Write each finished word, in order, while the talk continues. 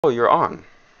Oh, you're on.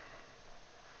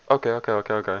 Okay, okay,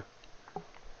 okay, okay.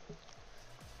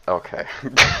 Okay.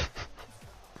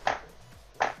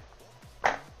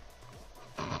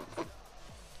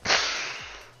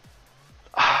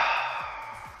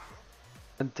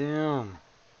 Damn.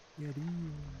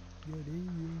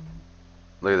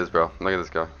 Look at this, bro. Look at this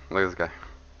guy. Look at this guy.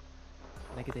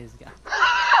 Look at this guy.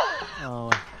 Oh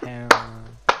hell no.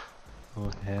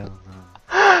 Oh hell no.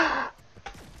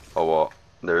 Oh well,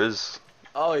 there is.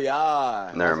 Oh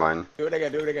yeah. Never mind. Do it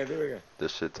again. Do it again. Do it again.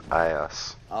 This shit's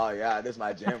ass. Oh yeah, this is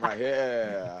my jam right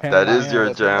here. That is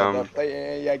your jam.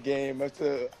 Playing your game up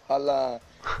to holla.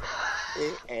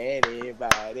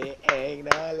 Anybody ain't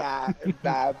no lie.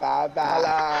 Bye bye bye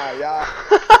la. Yeah.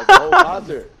 It's a whole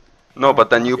concert. No, but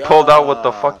then you pulled out with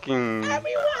the fucking.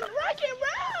 Everyone rock and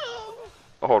roll.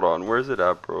 Hold on, where's it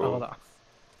at, bro? Hold on.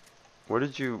 Where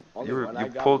did you? Only You one I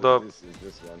got pulled was up.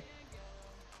 This one.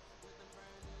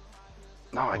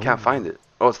 No, I can't find it.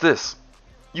 Oh, it's this.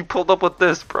 You pulled up with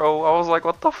this, bro. I was like,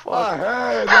 what the fuck? I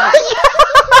heard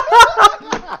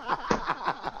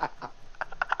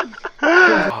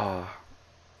Oh.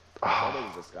 I thought there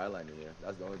was a skyline in here.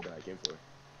 That's the only thing I came for.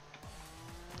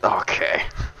 Okay.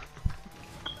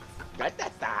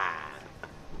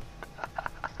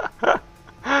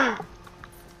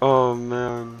 Oh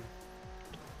man.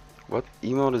 What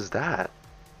emote is that?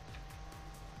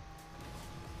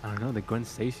 I don't know, the Gwen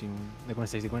Stacy one. The Gwen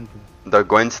Stacy Gwen. The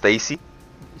Gwen Stacy?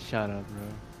 Shut up, bro.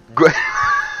 Gwen.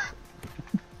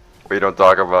 We don't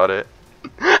talk about it.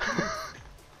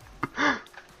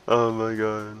 Oh my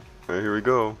god. Alright, here we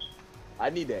go. I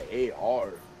need an AR.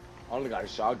 I only got a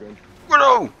shotgun.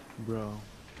 No! Bro.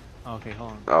 Okay,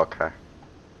 hold on. Okay.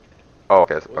 Oh,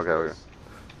 okay, What's okay. this?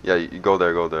 Yeah, you go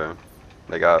there, go there.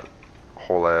 They got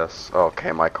whole ass.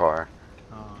 Okay, my car.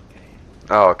 Oh, okay.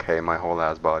 Oh, okay, my whole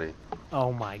ass body.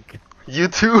 Oh my god. You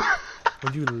too?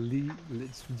 Would you leave?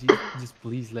 Just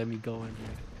please let me go in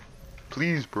there.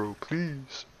 Please, bro,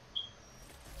 please.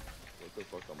 What the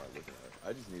fuck am I looking at?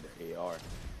 I just need an AR.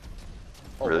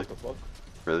 Oh, Really? what the fuck?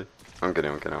 Really? I'm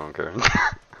kidding, I don't care.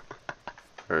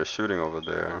 There's shooting over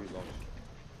there.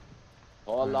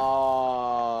 Hold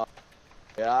on.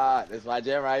 Yeah, this is my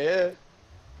jam right here.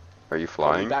 Are you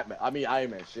flying? Batman. I mean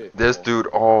Iron Man. Shit. This dude,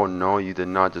 oh no, you did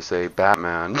not just say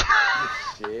Batman.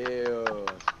 Chill.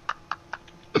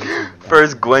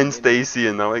 First Gwen Stacy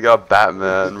and now we got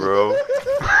Batman, bro.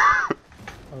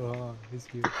 Oh, he's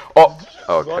here. Oh,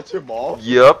 okay. Watch him off.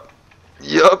 Yup.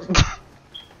 Yup.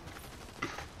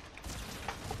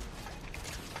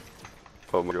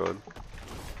 Oh my god.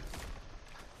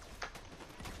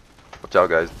 Watch out,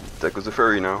 guys. Deco's a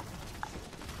furry now.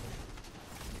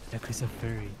 Deco's a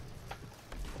furry.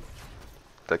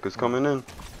 Deco's coming in.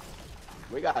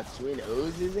 We got twin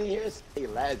oozes in here. Hey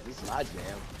lads, this is my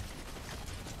jam.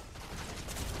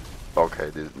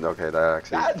 Okay, okay, that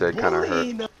actually did kind of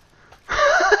hurt.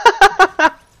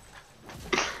 I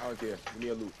don't care. Give me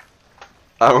a loot.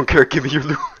 I don't care. Give me your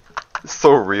loot. It's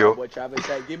so real. What Travis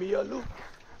said, give me your loot.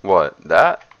 What?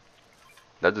 That?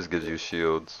 That just gives you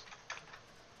shields.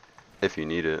 If you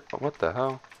need it. What the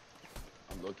hell?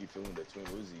 I'm lucky feeling the twin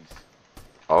Uzis.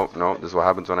 Oh, no. This is what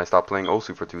happens when I stop playing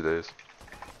Osu for 2 days.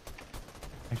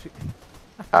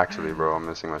 Actually, bro, I'm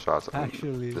missing my shots.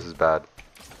 Actually. This is bad.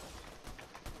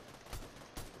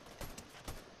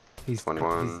 He's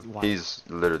 21. He's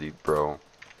literally, bro.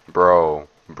 Bro,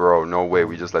 no way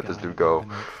we just let this dude go.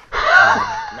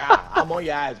 Nah, I'm on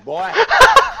your ass, boy.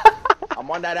 I'm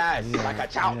on that ass like a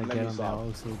chow. Let me saw.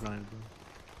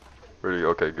 Really?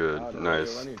 Okay, good.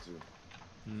 Nice.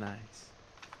 Nice.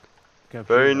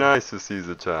 Very nice to see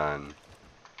the Chan.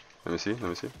 Let me see, let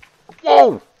me see.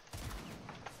 Whoa!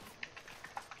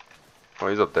 Oh,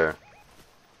 he's up there.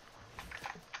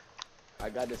 I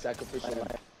got the sacrificial.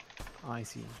 Oh, I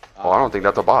see. Oh, I don't think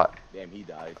that's a bot. Damn, he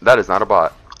died. That is not a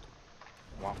bot.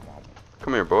 Womp womp.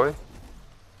 Come here, boy.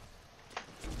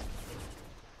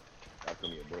 That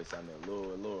come here, boy. Sounding a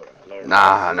little.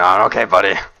 Nah, okay,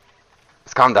 buddy.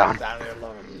 Let's calm down. Sounding a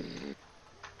little.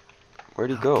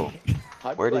 Where'd he go?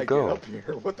 Where'd he go? Up here?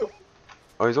 What the?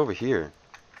 Oh, he's over here.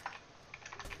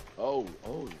 Oh,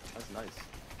 that's nice.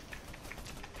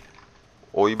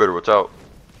 Oh, you better watch out.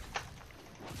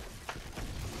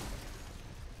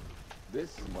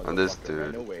 This And this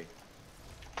motherfucker, dude. no way.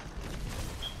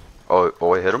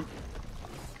 Oh, it hit him?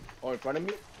 Oh, in front of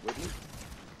me? With me?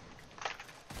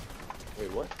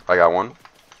 Wait, what? I got one. Is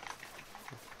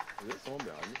there someone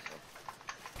behind me?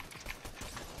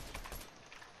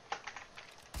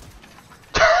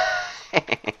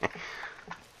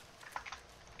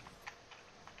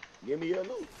 Give me your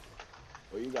loot.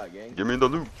 What you got, gang? Give me the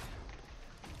loot.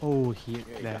 Oh, here.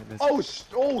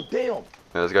 Oh, damn.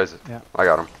 Yeah, this guy's. Yeah. I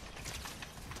got him.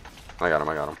 I got him.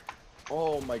 I got him.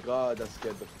 Oh my god, that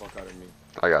scared the fuck out of me.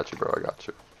 I got you, bro. I got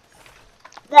you.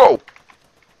 Whoa!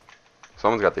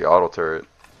 Someone's got the auto turret.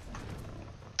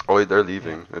 Oh, wait, they're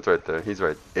leaving. It's right there. He's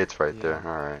right. It's right there.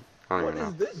 All right. I don't What even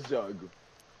is know. this jug?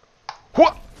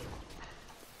 What?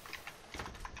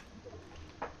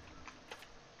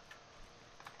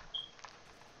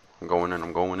 I'm going in.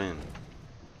 I'm going in.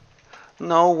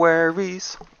 No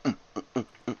worries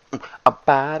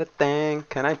about a thing.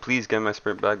 Can I please get my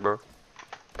sprint back, bro?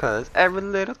 Cause every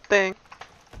little thing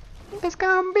is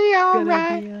gonna be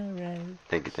alright.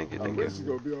 Thank you, thank you, I thank wish you. it's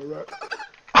gonna be alright.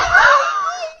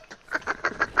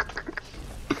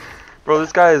 Bro,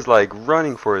 this guy is like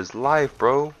running for his life,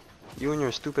 bro. You and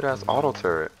your stupid ass auto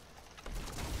turret.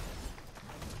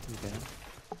 Okay.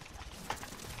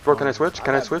 Bro, can I switch?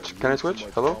 Can I switch? Can I switch?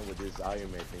 Hello? With this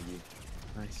Iron Man thingy.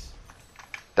 Nice.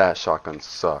 That shotgun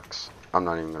sucks. I'm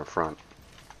not even gonna front.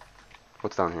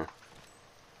 What's down here?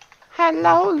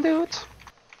 Hello, loot.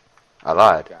 I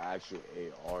lied. Like an actual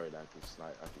AR that I can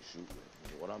snipe, I can shoot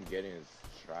with. What I'm getting is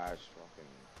trash fucking.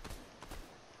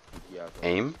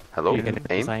 Aim? Hello? You can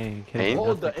Aim? design- can Aim?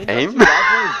 Oh, design- the Aim? industrial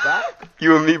rifle is back?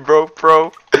 You and me, bro,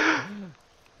 pro.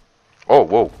 Oh,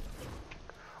 whoa.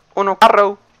 Uno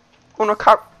carro. Uno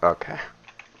car. Okay.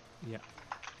 Yeah.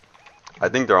 I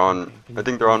think they're on. Okay, can I you-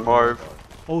 think they're on Marv.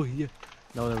 Oh yeah.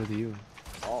 No, that was you.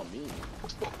 Oh, me.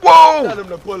 Whoa! Tell him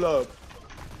to pull up.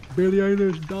 Barely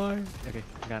Islanders die. Okay,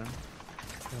 got him.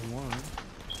 Got one.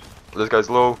 This guy's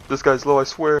low. This guy's low. I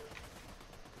swear.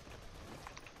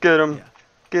 Get him. Yeah.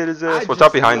 Get his I ass. Watch just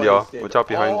out behind y'all. wasted Watch out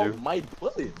behind all you. my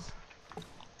bullets.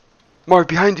 Marv,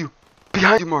 behind you.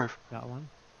 Behind you, Marv. Got one.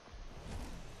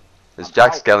 It's I'm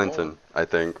Jack out. Skellington, I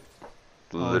think.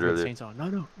 Oh, it's Literally. with chainsaw. No,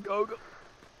 no. Go, go.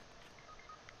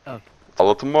 Oh,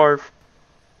 Follow to Marv.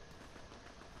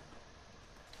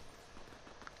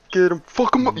 Get him.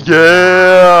 Fuck him up.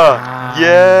 Yeah.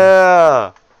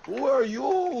 Yeah. Who are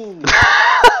you?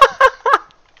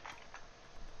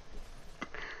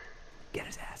 get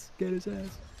his ass. Get his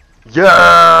ass.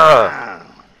 Yeah.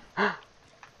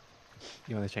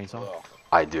 You want the chainsaw? Ugh.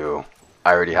 I do.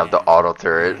 I already have the auto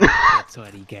turret. Get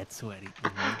sweaty. Get sweaty.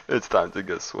 It's time to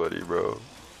get sweaty, bro.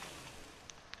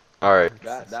 Alright.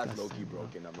 That's low key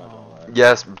broken. I'm not gonna lie.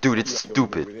 Yes, dude, it's You have to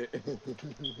stupid. move with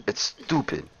it. It's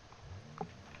stupid.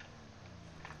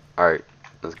 Alright,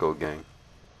 let's go, gang.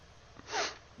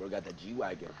 Bro got the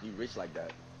G-Wagon. He rich like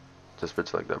that. Just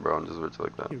rich like that, bro. I'm just rich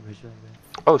like that. You're rich like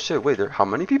that. Oh shit, wait, there how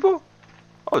many people?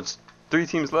 Oh, it's 3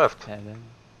 teams left. Heaven.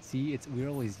 See, we're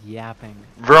always yapping.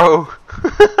 Bro.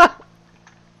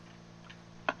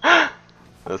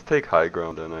 Let's take high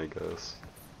ground then, I guess.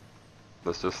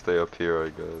 Let's just stay up here, I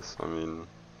guess. I mean,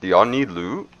 do y'all need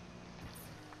loot?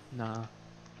 Nah.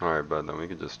 Alright, but then we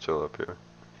can just chill up here.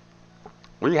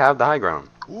 We have the high ground.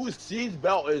 Whose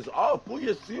seatbelt is up? Put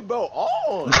your seatbelt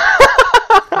on.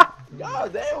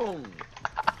 God damn.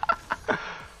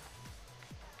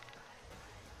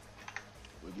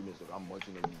 Wait, give me a sec. I'm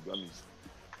munching on these gummies.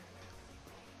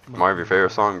 Marv, your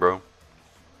favorite song, bro.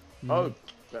 Oh,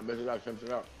 that mess it out. Fence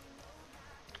it out.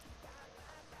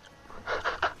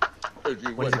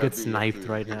 What if you get sniped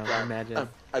right now? Imagine.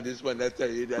 I just want to tell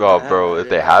you that. Oh, bro, if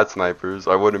they had snipers,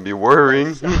 I wouldn't be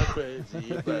worrying.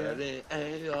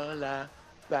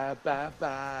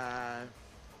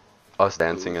 Us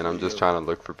dancing and I'm just trying to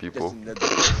look for people.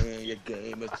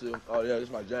 Oh yeah, this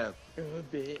is my jam.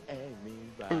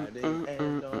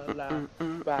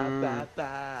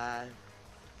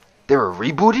 They were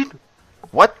rebooted?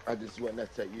 What? I just want to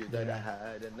tell you that I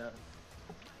had enough.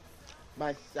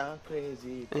 My sound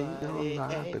crazy, but Ain't no it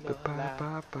lie, ain't no bye, lie.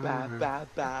 bye, bye. Bye, bye,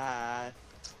 bye.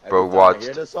 Bro, Every time I watched.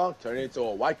 hear the song, turn it into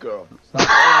a white girl. Stop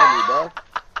playing me, bro.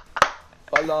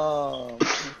 Hold on.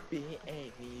 Be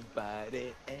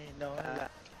anybody, ain't no lie.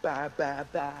 Bye, bye,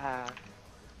 bye.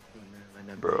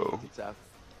 Bro.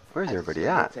 Where's I just everybody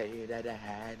wanna at? tell you that I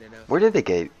had enough. Where did they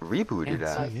get rebooted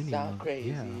It's at? like- I sound crazy,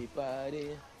 Yeah. buddy.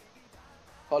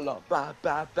 Hold on. Bye,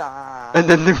 bye, bye. And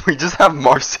then we just have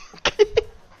Marcy.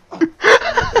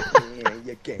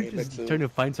 You can't Just trying to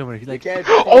find someone. He's like,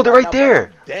 Oh, they're right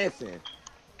there. Dancing.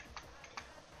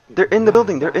 They're in the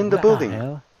building. They're in the what building.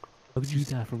 hell? How could you use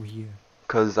that from here?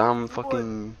 Cause I'm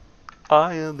fucking.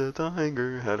 I am the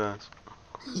tiger. Head ass.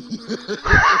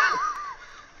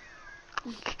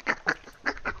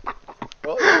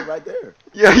 Oh, they're right there.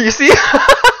 Yeah, you see?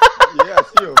 Yeah, I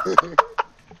see him.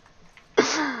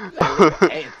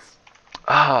 Like, ants.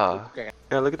 Ah. Okay.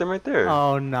 Yeah, look at them right there.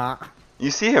 Oh, nah. You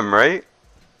see him, right?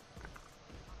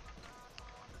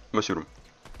 I'm gonna shoot him.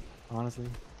 Honestly.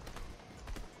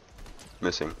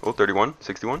 Missing. Oh, 31,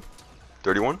 61,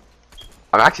 31.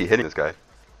 I'm actually hitting this guy.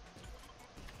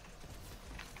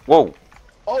 Whoa.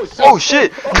 Oh shit! Oh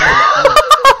shit!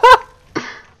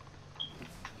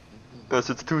 That's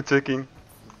it's 2 ticking.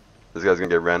 This guy's gonna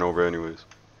get ran over anyways.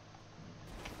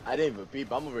 I didn't even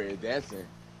peep. I'm over here dancing.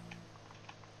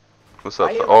 What's up?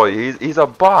 Oh, he's a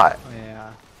bot. Oh,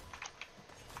 yeah.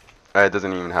 It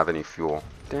doesn't even have any fuel.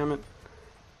 Damn it.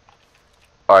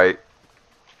 Alright.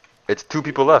 It's 2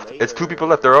 people left. It's 2 people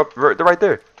left. They're up. They're right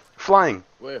there. Flying.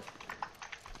 Where?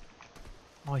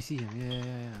 Oh, I see him. Yeah, yeah,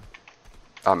 yeah.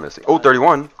 I'm missing. Oh,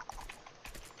 31.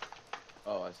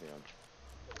 Oh, I see him.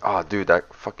 Oh, dude,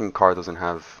 that fucking car doesn't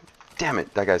have... Damn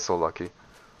it. That guy's so lucky.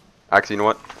 Actually, you know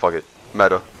what? Fuck it.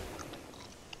 Meta.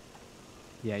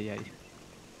 Yeah, yeah, yeah.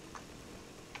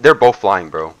 They're both flying,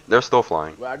 bro. They're still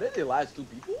flying. Wait, are they the last 2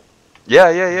 people? Yeah,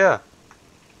 yeah, yeah.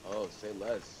 Oh, say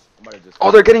less. I might have just.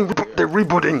 Oh, they're getting... They're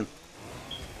rebooting.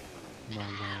 No way.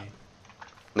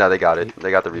 No, they got it.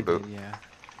 They got the They reboot. did, yeah.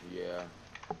 Yeah.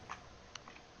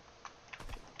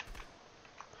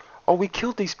 Oh, we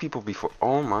killed these people before.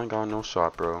 Oh my god, no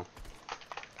shot, bro.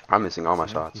 I'm missing all my You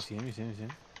shots. see him? You see him? You see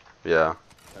him? Yeah.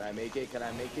 Can I make it? Can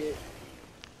I make it?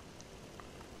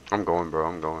 I'm going, bro.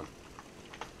 I'm going.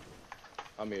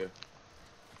 I'm here.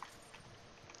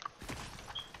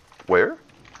 Where?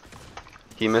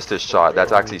 He missed his shot.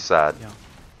 That's actually sad. Yeah.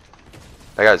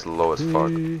 That guy's low as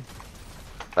fuck.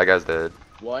 That guy's dead.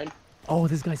 One. Oh,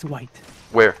 this guy's white.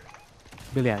 Where?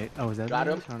 Billy, oh, is that Got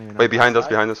the him. I don't even know. Wait, behind us,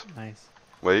 behind us. Nice.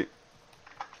 Wait.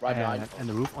 Right behind. And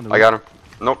the roof, on the roof. I got him.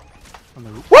 Nope. On the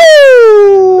roof.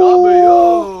 Woo!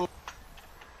 W.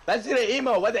 Let's see the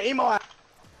emo. What the emo at?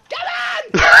 Come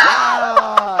on!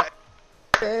 Yeah!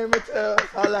 Damn it,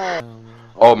 holla.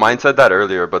 Oh, mine said that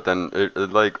earlier, but then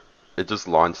it just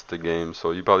launched the game,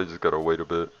 so you probably just gotta wait a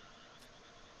bit.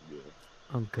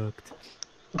 I'm cooked.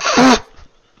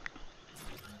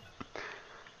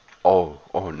 Oh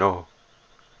no.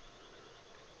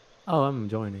 Oh, I'm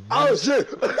joining. Oh shit!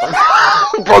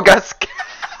 Bro got scared.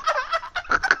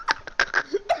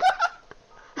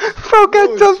 Bro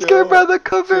got jump scared by the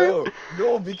cover. Chill.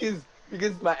 No, because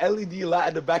my LED light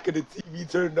at the back of the TV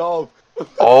turned off.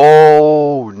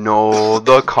 Oh no,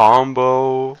 the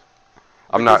combo.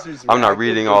 I'm not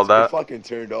reading all that. Fucking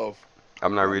turned off.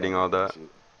 I'm not reading all that.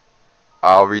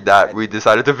 I'll read that. We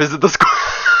decided to visit the school.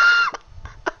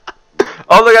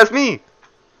 Oh, look, that's me.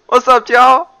 What's up,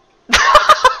 y'all? It's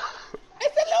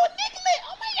a little Nicholas.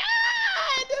 Oh my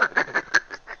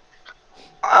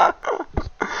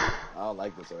god. I don't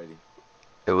like this already.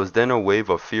 It was then a wave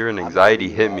of fear and anxiety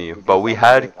hit me, but we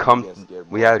had come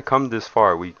this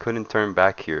far. We couldn't turn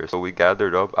back here, so we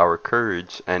gathered up our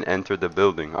courage and entered the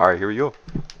building. All right, here we go.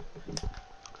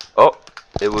 Oh,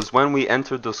 it was when we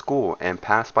entered the school and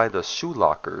passed by the shoe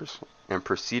lockers and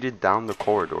proceeded down the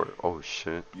corridor. Oh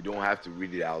shit. You don't have to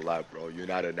read it out loud, bro. You're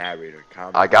not a narrator.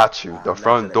 Calm I down. got you. Nah, The I'm not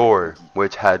front gonna door, get funky.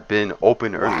 which had been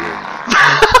open earlier.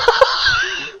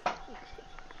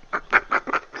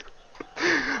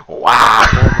 Wow.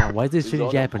 Hold on, why is this shit in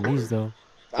all Japanese though?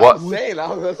 What? I'm saying,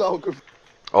 that's all good.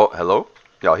 Oh, hello?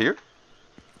 Y'all here?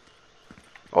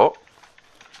 Oh.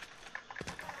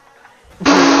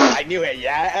 I knew it,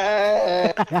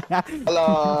 yeah.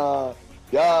 Hello.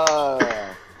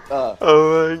 Yeah. Oh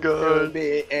my god.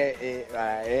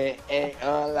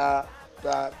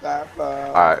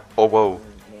 Alright. Oh, whoa.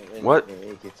 What?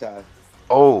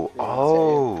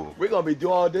 Oh. We're gonna be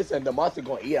doing all this and the monster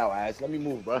gonna eat our ass. Let me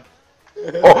move, bro.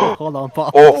 Oh. Hold on,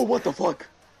 Paul. Oh, Oh. what the fuck?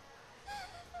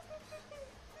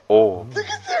 Oh.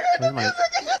 Where's my...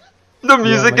 The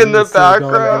music my in the music's still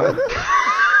going, background.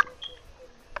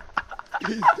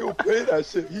 He's still playing that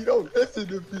shit. He don't listen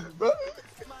to me, bro.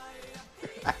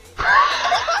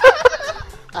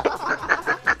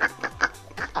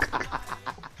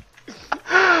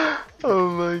 Oh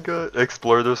my god.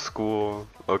 Explore the school.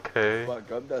 Okay.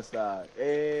 Fuck, I'm that's not.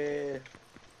 Eh.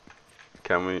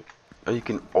 Can we? Oh, you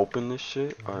can open this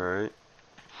shit? Alright.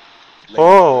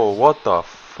 Oh, what the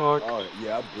fuck? Oh,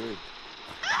 yeah, I'm good.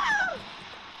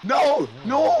 No!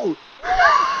 No!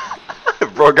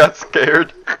 Bro got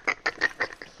scared.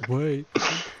 Wait.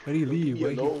 Why do you leave?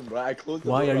 Leave me alone, bro. I closed the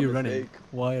Why door are on you running? mistake.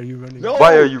 Why are you running? No!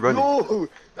 Why are you running? No!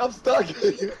 I'm stuck!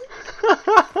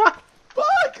 Fuck!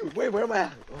 Wait, where am I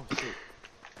at? Oh, shit.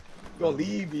 You're gonna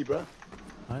leave me, bro.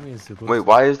 I mean, it's supposed Wait, to...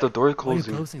 why is the door Why are you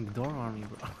closing? closing the door on me,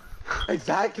 bro?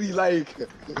 Exactly, like.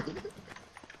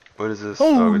 What is this?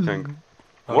 Oh. We can't...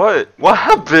 What? What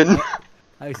happened?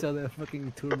 I saw the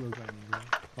fucking turbo on me, bro.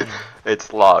 Hold on.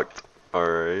 It's locked.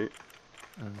 Alright.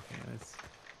 Okay, let's...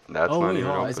 That's Oh, not wait, even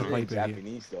hold on, Why is it's it a opening. in pipe right here.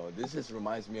 Japanese, though? This just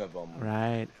reminds me of,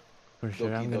 Right. For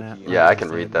sure, I'm Doki gonna... Doki. Yeah, I can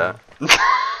read that.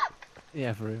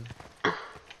 Yeah, for real.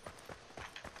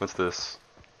 What's this?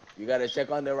 You gotta check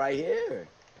on the right here.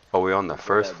 Oh, we on the So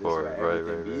first this floor. where Right,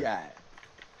 everything right, be right. at.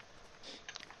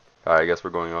 Alright, I guess we're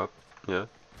going up. Yeah.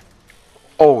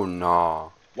 Oh, nah.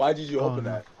 Why did you Oh, open no.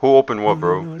 that? Who opened No, what, no,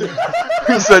 bro? no, no.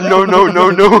 He said no, no, no,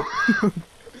 no.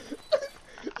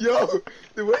 Yo,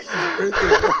 the way you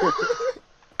sprinted, bro.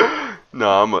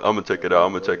 Nah, I'm gonna check it out.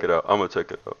 I'm gonna Go check it ahead. out. I'm gonna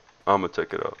check it out. I'm gonna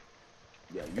check it out.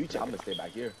 Yeah, I'm gonna stay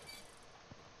back here.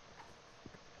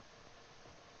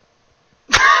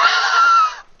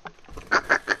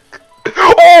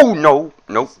 Oh no!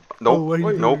 Nope! Oh, Nope! what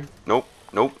are you Nope! doing? Nope!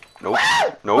 Nope! Nope!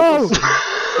 Nope! Oh!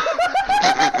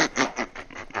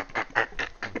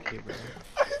 Okay, bro.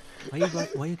 Why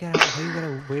you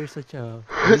gotta wear such a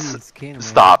weird skin, man?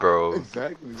 Stop, bro.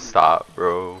 Exactly. Stop,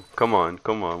 bro. Come on,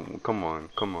 come on, come on,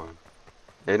 come on.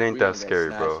 It ain't We that gonna get scary,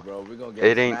 snatched, bro. We gonna get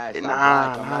It ain't. smashed. I'm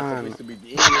Nah, black. I'm not nah. supposed to be in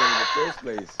here in the first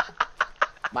place.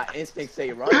 My instincts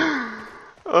say run.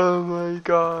 Oh my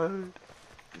god.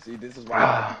 You see, this is why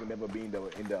black people never be in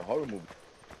the horror movie.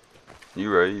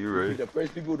 You right, you We be right. the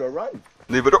first people to run.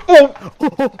 Leave it. Oh!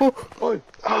 Oh,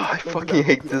 I don't do fucking that,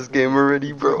 hate don't do this that, game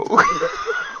already, bro.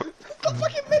 Stop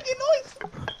fucking making noise.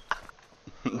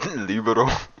 Leave it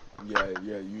on. Yeah,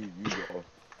 you go.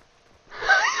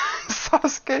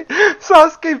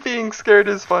 Sasuke being scared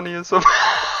is funny as well.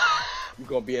 You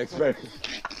gonna be expert.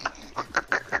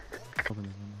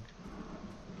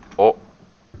 Oh.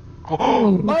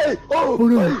 Hey! Oh! Oh,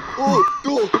 no. Hey!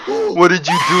 Oh! What did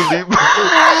you do, Leave?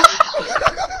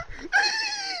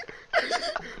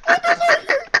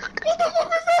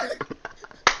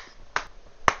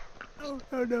 No.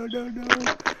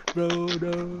 Bro,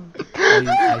 no.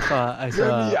 I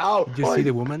Get me saw. out. Did you see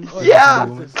the woman? Did you see Yeah.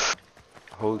 the woman?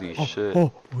 Holy Oh, shit.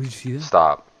 oh, did you see that?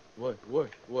 Stop. What?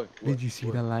 Did you see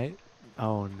the light?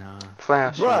 Oh, nah.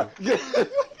 Flashing. Bruh!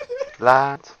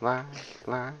 Lights.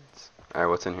 Alright,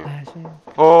 what's in here? Flashing.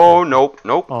 Oh, nope.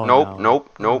 Oh, no.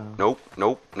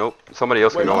 Nope. Somebody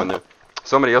else can Wait, go no. in there.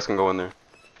 Somebody else can go in there.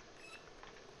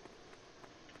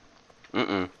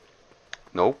 Mm-mm.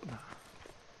 Nope.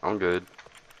 I'm good.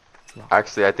 It's locked.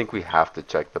 Actually, I think we have to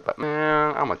check the back.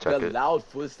 Man, I'm gonna check The it. loud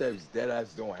footsteps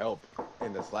deadass don't help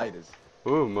in the slightest.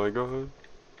 Oh my god.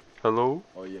 Hello?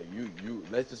 Oh yeah, you.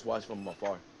 Let's just watch from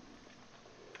afar.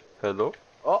 Hello?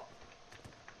 Oh!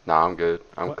 Nah, I'm good.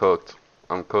 I'm What? cooked.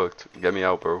 I'm cooked. Get me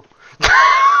out, bro.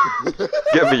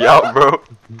 Get me out, bro.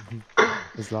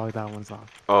 It's locked. That one's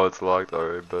locked. Oh, it's locked.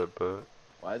 Alright, but.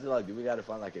 Why is it like, do we gotta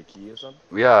find like a key or something?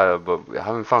 Yeah, but we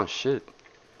haven't found shit.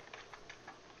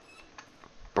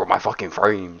 Bro, my fucking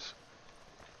frames.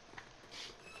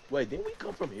 Wait, didn't we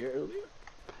come from here earlier?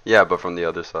 Yeah, but from the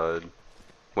other side.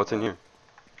 What's in here?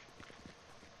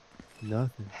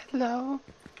 Nothing. Hello?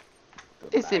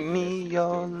 The Is it me magnificent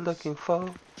you're things. looking for?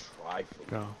 Trifling.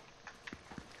 Bro.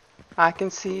 I can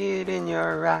see it in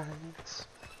your eyes.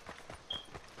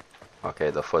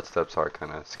 Okay, the footsteps are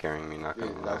kind of scaring me, not Yeah,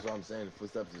 gonna lie. that's what I'm saying. The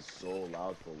footsteps is so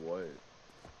loud for what?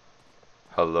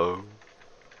 Hello?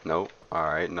 Nope.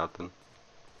 Alright, nothing.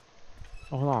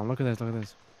 Oh, hold on. Look at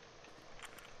this.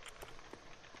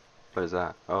 What is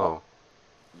that? Oh.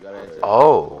 You gotta enter.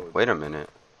 Oh, wait a minute.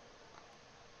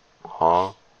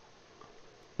 Huh?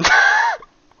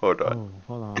 Hold on. Oh,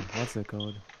 hold on. What's the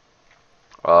code?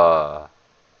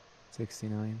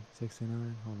 69.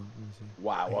 Hold on. Let me see.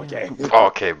 Wow, I okay. can't-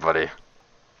 Okay, buddy.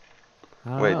 I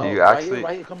don't Wait, know. do you Right actually? here,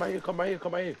 right here, come right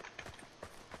here.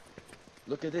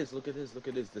 Look at this.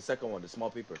 The second one, the small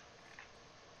paper.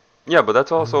 Yeah, but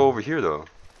that's also over here, though.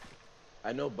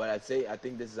 I know, but I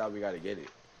think this is how we gotta get it.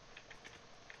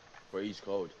 For each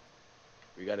code.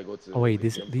 We gotta go to Oh wait, the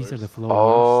these gym are the first. floors.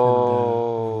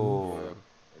 Oh. Yeah,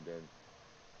 and then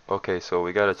Okay, so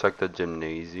we gotta check the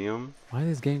gymnasium. Why is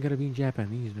this game gotta be in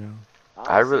Japanese, bro?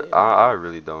 I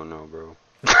really don't know, bro.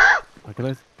 Okay,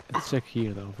 let's check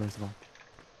here though. First of all.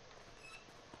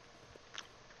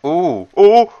 Ooh.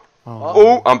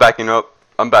 Oh. I'm backing up.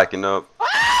 I'm backing up.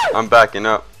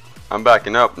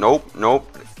 Nope.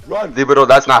 run. Libero,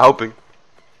 that's not helping.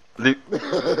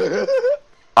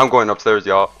 I'm going upstairs,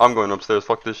 y'all. I'm going upstairs.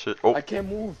 Fuck this shit. I can't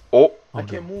move. Oh. I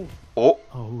can't move. Oh.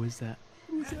 Oh, who is that?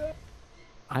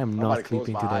 I am I'm about not to close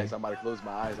sleeping my today. eyes. I'm about to close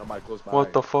my eyes.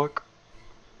 What the fuck?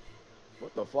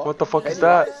 What the fuck? What the fuck is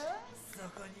Pennywise? that?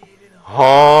 Huh?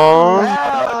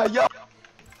 Ah, yo.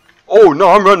 Oh no,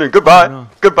 I'm running. Goodbye. no.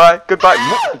 Goodbye.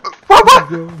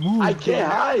 Move, I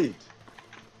can't hide.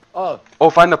 Oh,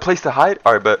 find a place to hide?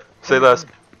 Alright, bet. Say less.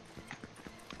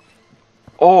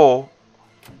 Oh.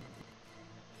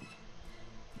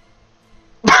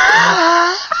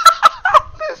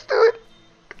 This dude.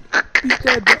 He's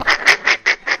dead, bro.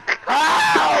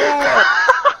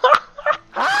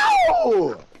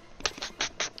 Ow!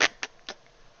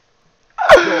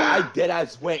 Yo, I dead ass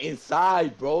ass went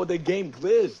inside, bro. The game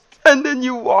glitched. And then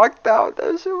you walked out.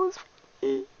 That shit was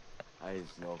funny. I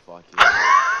just no fucking.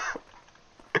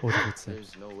 Oh, the footsteps.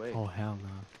 There's no way. Oh, hell no.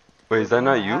 Wait, is that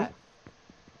not you?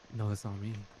 No, that's not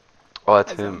me. Oh,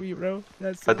 that's That's him. not me, bro.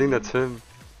 That's I think that's him.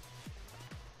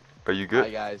 Are you Hi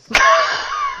good? guys.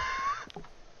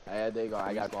 Hey, there you go.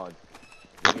 I got gone.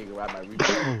 You can grab my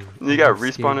respawn. You got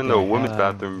scared respawn in the the women's hell out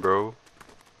of bathroom, me. bro.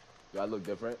 Do I look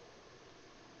different?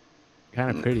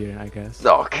 Kind of prettier, I guess.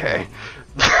 Okay.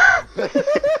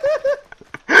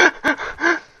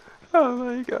 Oh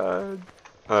my god.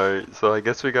 Alright, so I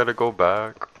guess we gotta go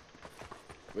back.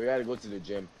 We gotta go to the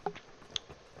gym.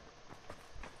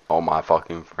 Oh my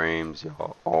fucking frames,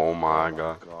 y'all. Oh my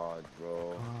god. God,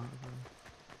 bro.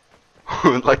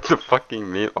 Like the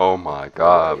fucking meat. Oh my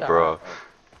god, bro.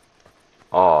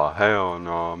 Oh hell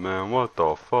no, man. What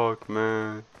the fuck,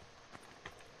 man?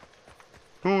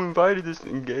 Who invited this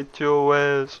and get your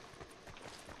ass?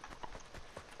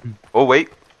 Oh wait,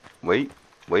 wait,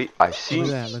 wait. I Look see. at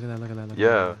that, look at that, look at that, look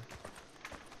Yeah. at that.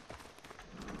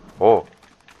 Oh,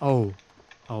 Oh.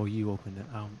 Oh, you opened it.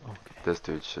 Okay. this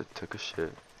dude shit took a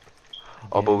shit.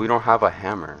 Oh, but we don't have a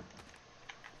hammer.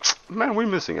 Man, we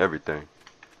missing everything.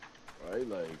 Right,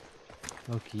 like.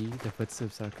 Okay, the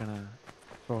footsteps are kind of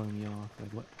throwing me off.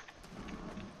 Like, what?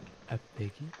 A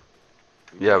piggy?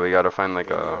 Yeah, we gotta find like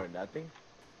a. Nothing.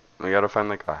 We gotta find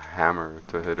like a hammer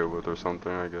to hit it with or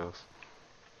something, I guess.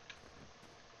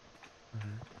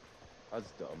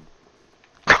 That's dumb.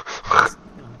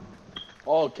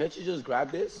 Oh, can't you just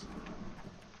grab this?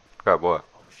 Grab what?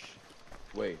 Oh, shit.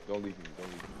 Wait, don't leave me. Don't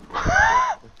leave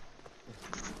me.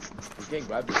 You can't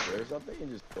grab the chair or something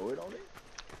and just throw it on it?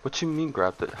 What you mean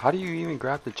grab the? How do you even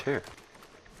grab the chair?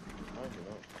 I don't even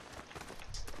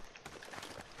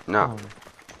know. No. Oh.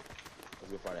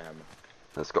 Let's go find a hammer.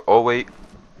 Let's go. Oh wait.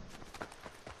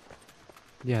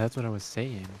 Yeah, that's what I was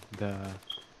saying. The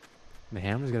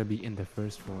hammer's gotta be in the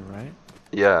first floor, right?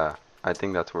 Yeah, I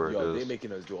think that's where Yo, it they is.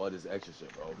 making us do all this extra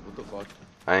shit, bro. What the fuck?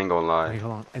 I ain't gonna lie. Okay,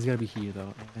 hold on. It's gotta be here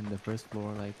though, in the first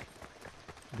floor, like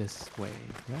this way,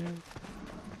 right?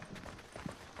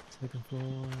 Second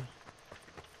floor.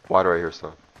 Why do I hear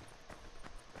stuff?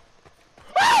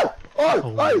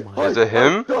 Oh my. Is it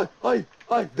him?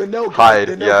 Hide! The nail guy, Hide.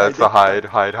 the nail Yeah, guy, it's a hide.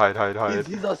 Hide. Hide. Hide. Hide.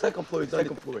 He's on second floor. He's on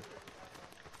second floor.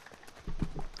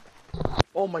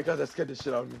 Oh my god, that scared the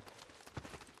shit out of me.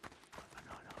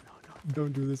 No.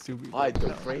 Don't do this to me. Hide,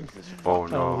 the frames is Oh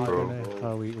fucking no, hide, bro.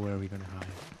 Where are we gonna hide?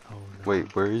 Oh no.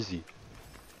 Wait, where is he?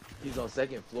 He's on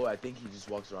second floor. I think he just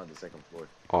walks around the second floor.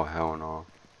 Oh hell no.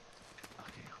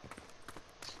 Okay.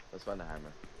 Let's find the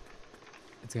hammer.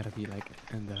 It's gotta be like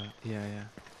in the yeah.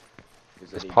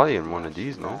 It's probably in one of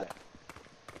these, no?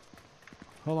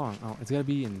 Hold on. Oh, it's gotta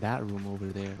be in that room over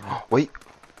there. Like, Wait.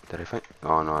 Did I find?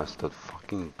 Oh no, it's the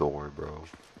fucking door, bro.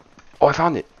 Oh, I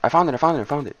found it. I found it. oh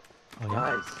yeah.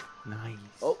 Nice. Nice.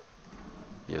 Oh.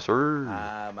 Yes, sir.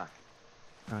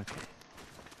 Okay.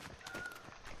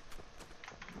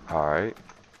 Alright.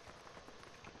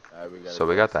 Alright, So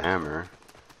we got the hammer.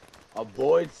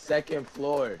 Avoid second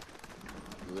floor.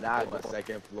 Do not go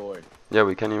second floor. Yeah,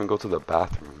 we can't even go to the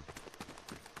bathroom.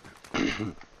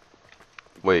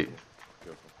 Wait.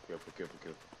 Careful.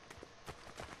 Go.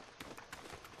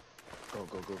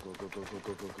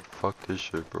 Fuck this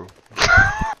shit, bro.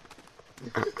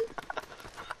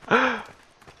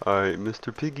 Alright,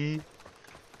 Mr. Piggy.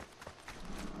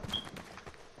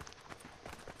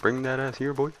 Bring that ass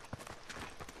here, boy.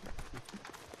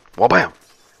 Wabam!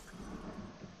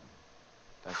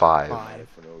 That's 5.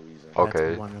 for no reason. Okay.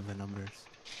 That's one of the numbers.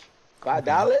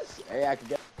 $5? Hey, I can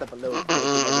get up a little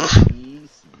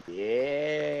piece.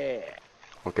 Yeah.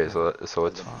 Okay, so it's Gonna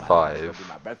be 5.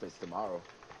 my breakfast tomorrow.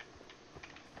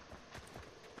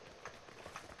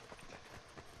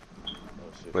 Oh,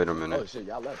 shit. Wait a Oh minute. shit,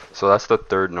 y'all left. So that's the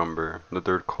third number, the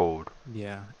third code.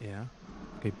 Yeah.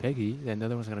 Okay, Peggy. The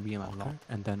other one's gonna be in a locker,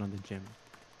 and then on the gym.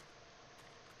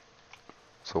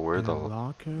 So where's In the a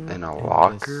locker. in a the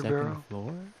locker, second bro?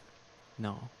 floor?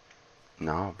 No.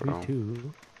 No, bro.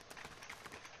 3-2.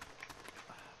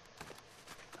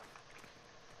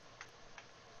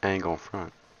 I ain't going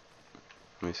front.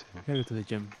 Let me see. Gotta go to the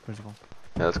gym first of all.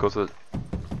 Yeah, let's go to the...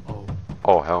 Oh.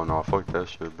 Oh, hell no. Fuck that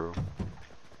shit, bro.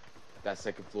 That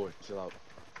second floor. Chill out.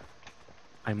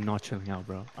 I'm not chilling out,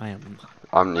 bro. I am.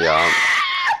 Yeah.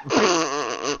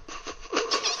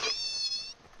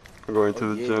 I'm going to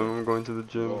Oh, the yeah. gym. I'm going to the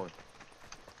Keep gym. going.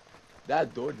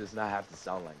 That door does not have to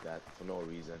sound like that for no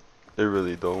reason. They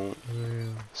really don't. Yeah.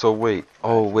 So wait.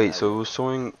 Oh Actually, wait. I So it will. was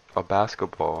showing a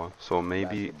basketball. So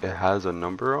maybe it Basketball. has a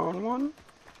number on one.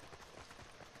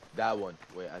 That one.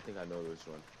 Wait, I think I know which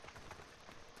one.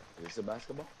 Is this a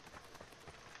basketball?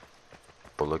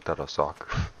 looked at a soccer.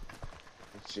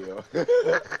 Chill.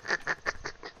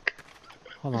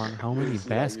 Hold on, how many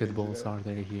basketballs are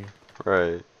there here?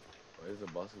 Right. Where's the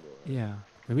basketball? Yeah,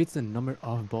 maybe it's the number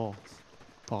of balls.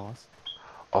 Balls.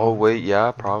 Oh, One, wait, two,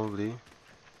 yeah, three, probably.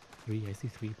 3. I see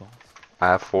 3 balls. I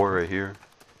have 4 right here.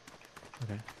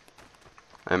 Okay.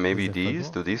 And maybe Is it these?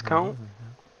 football? Do these No, it count? doesn't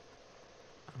count.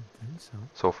 I don't think so.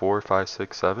 So 4, 5,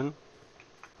 6, 7?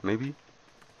 Maybe?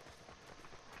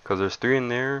 Because there's 3 in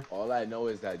there. All I know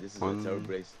is that this is a 1, terrible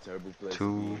place to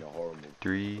 2, be in a horror movie.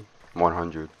 3,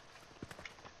 100.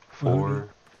 100. 4,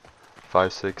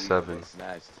 5, 6, You gonna 7. get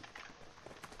snatched.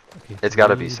 Okay, It's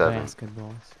gotta be 3 7.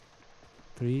 basketballs.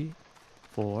 3,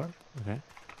 4. Okay.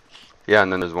 Yeah,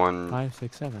 and then there's 1. 5,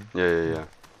 6, 7. Yeah.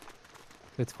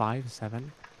 It's 5,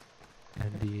 7.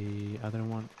 And the other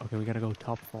one. Okay, we gotta go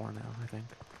top 4 now, I think.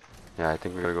 Yeah, I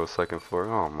think we gotta go second floor.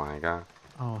 Oh my god.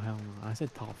 Oh, hell no. I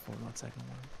said top 4, not second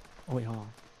one. Oh, wait, hold on.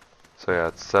 So yeah,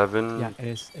 it's 7. Yeah,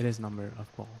 it is number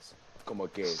of balls. Come on,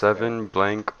 kids. 7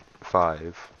 blank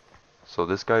 5. So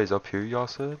this guy is up here, y'all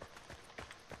said?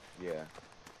 Yeah.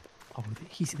 Oh,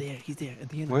 he's there at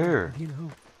the end. Where? At the end of the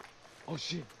hoop. Oh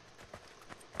shit.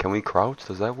 Can we crouch?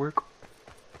 Does that work?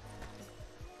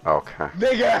 Okay.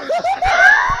 Nigga!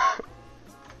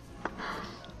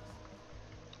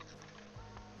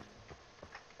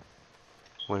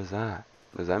 What is that?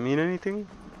 Does that mean anything?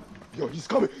 Yo, he's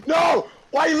coming. No!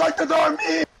 Why you locked the door on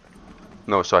me?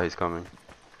 No, shot, he's coming.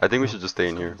 I think we should just stay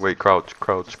in here. Wait, crouch.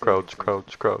 Crouch. Turn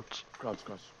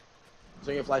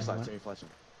your flashlight. What? Turn your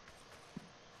flashlight.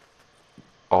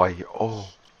 Oh, I hear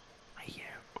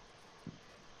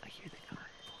the guy.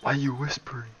 why are you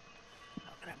whispering? I'm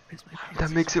gonna miss my pants.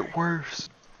 That makes it worse.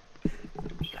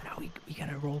 We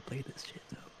gotta roleplay this shit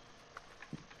though.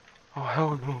 Oh,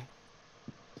 hell no.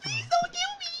 Please don't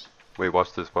kill me. Wait,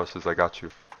 watch this, I got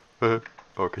you.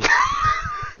 Okay.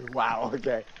 Wow,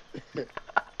 okay.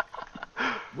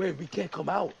 Wait, we can't come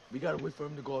out. We gotta wait for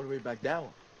him to go all the way back down.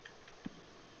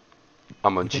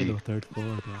 I'm a We gotta G. go 3rd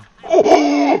floor, bro.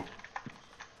 Oh!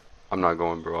 I'm not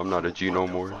going, bro. I'm not a G no What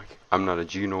the more. fuck? I'm not a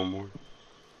G no more.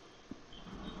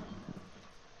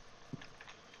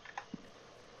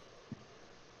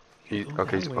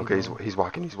 Okay, he's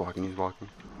walking.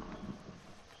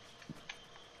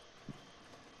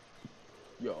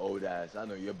 Your old ass. I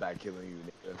know you're back killing you,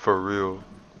 nigga. For real.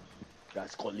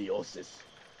 That's scoliosis.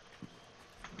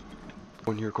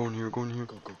 Go in here. Go.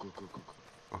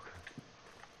 Okay.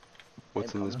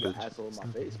 What's in this Damn, bitch? asshole in my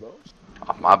face, bro.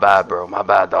 Oh, my bad, bro. My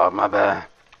bad, dog. My bad.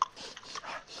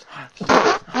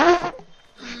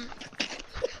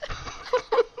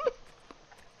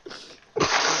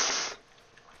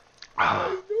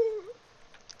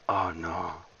 Oh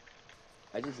no.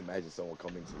 I just imagine someone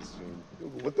coming to the stream.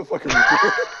 What the fuck are we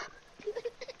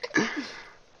doing?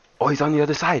 Oh, he's on the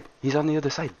other side.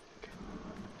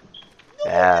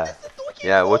 Yeah.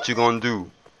 Yeah, what you gonna do?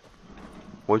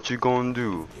 Huh?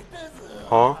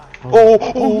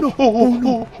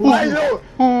 Oh, Why no?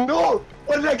 No!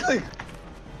 What did I click?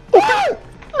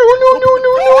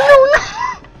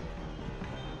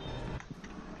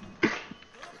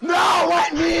 No!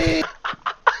 What me?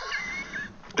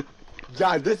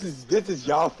 John, this is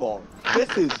y'all fault.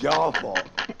 This is y'all fault.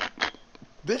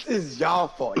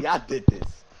 Y'all did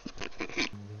this.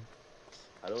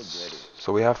 I don't get it.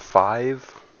 So we have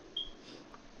 5.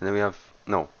 And then we have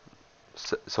no.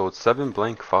 So it's 7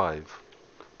 blank 5.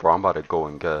 Bro, I'm about to go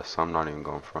and guess. I'm not even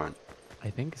going front. I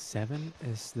think 7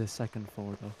 is the 2nd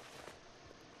floor though.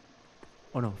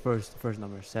 Oh no, first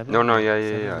number 7. No, yeah.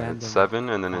 random, It's 7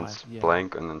 and then 5, it's yeah.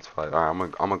 blank and then it's 5. Alright,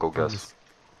 I'm gonna go No, guess.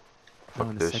 No, Fuck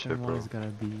and the this second shit, one bro. is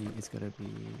gonna be.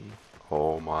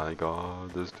 Oh my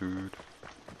god, this dude.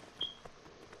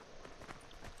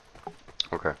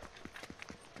 Okay.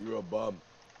 You're a bum.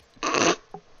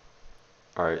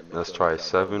 Alright, let's try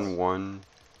 7, 1,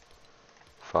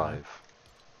 5.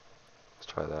 Let's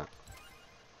try that.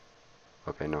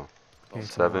 Okay, no. Okay, it's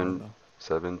a 7, while,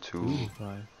 7, though. 2,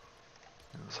 5.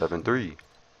 7, 3,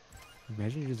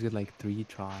 Imagine you just get like 3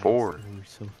 tries. 4. And we're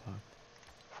so fucked.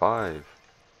 5,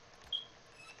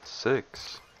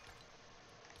 6,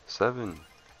 7,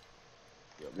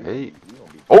 Yeah, 8. we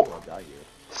gonna be Oh! fucked out here.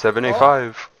 7, 8,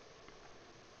 5.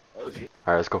 Oh, shit.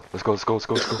 Alright, let's go.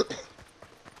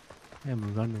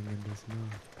 I'm running in this now.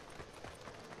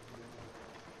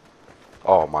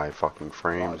 Oh my fucking Oh,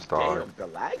 frames, damn, dog. the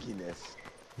lagginess.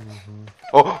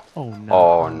 Oh! Oh no.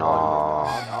 Oh I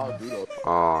no. don't do those.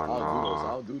 Oh I no.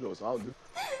 don't do those.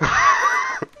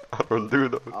 I don't do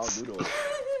those.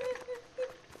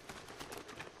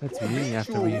 That's me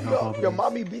after we hop up. Your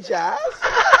mommy beat your ass?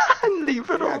 Leave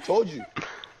it Yeah, I off. told you.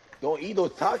 Don't eat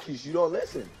those Takis. You don't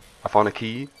listen. I found a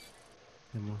key.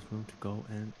 The most room to go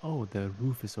and oh, the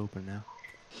roof is open now.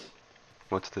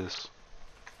 What's this?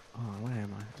 Oh, where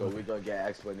am I? So Okay. we're gonna get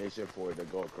explanation for the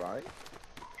girl crying?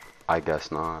 I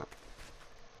guess not.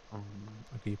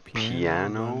 Okay,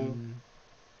 Piano? Run.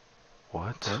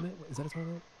 What? Toilet? Is that a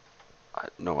toilet?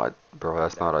 No, bro,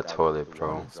 that's not a toilet, the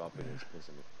bro. water dropping is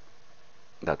pissing me.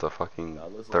 That's a fucking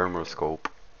That looks like thermoscope.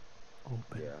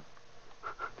 Open. Yeah.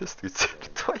 This dude's in the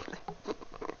toilet.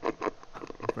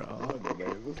 Bro. No, man,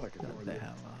 it looks like a Shut the toilet.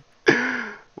 hell up.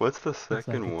 What's the Looks like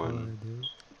second a one? toilet, dude.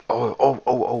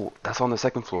 Oh, that's on the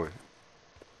second floor.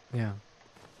 Yeah.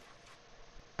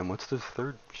 And what's the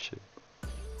third shit?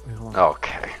 Wait, hold on.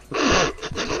 Okay.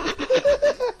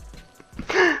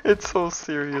 It's so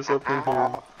serious up in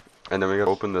here. And then we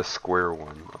gotta open the square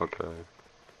one. Okay.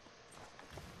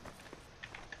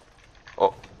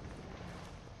 Oh,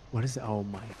 What is it? Oh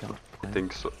my god. I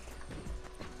think so.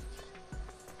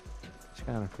 She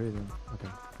got a prison. Okay,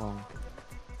 hold on.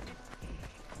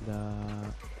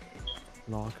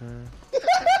 The locker.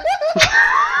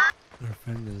 Her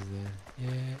friend is there.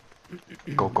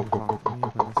 Yeah. Go. Hold on, let me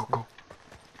open this thing.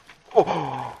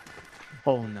 Oh,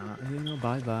 Oh nah.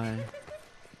 Bye bye.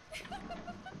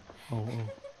 Oh.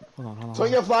 Hold on.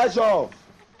 Turn your flash off!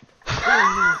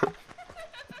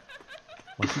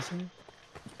 What's she saying?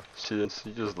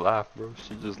 she just laughed, bro.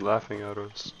 She's just laughing at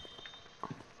us.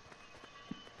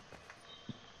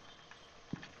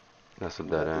 That's a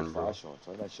dead end, bro. Flash on.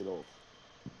 Turn that shit off.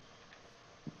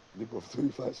 They both three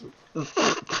flash off.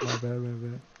 My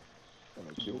bad. And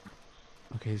I killed.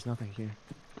 Okay, there's nothing here.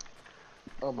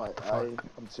 Oh my fuck? eye.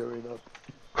 I'm tearing up.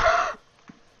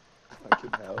 I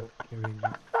can help. Hearing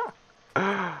you.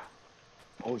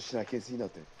 Oh shit, I can't see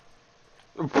nothing.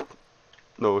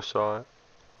 No shot.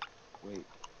 Wait.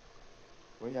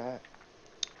 Where you at?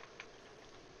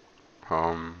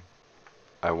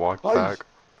 I walked Hi. back.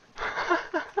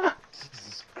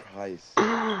 Jesus Christ.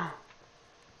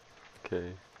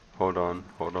 Okay, hold on.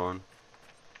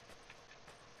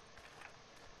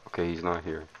 Okay, he's not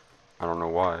here. I don't know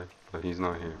why, but he's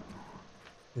not here.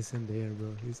 He's in there,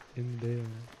 bro. He's in there.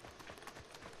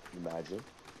 Imagine.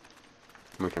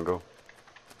 We can go.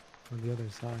 On the other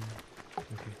side.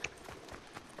 Okay.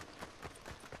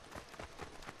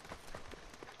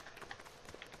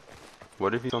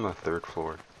 What if he's on the third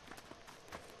floor?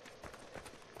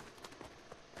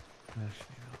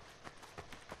 Actually,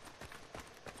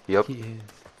 Yep. no. He is.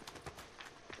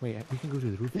 Wait, we can go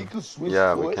to the roof. He now. could switch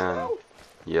Yeah, we floors can. now?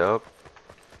 Yep.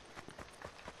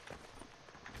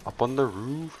 Up on the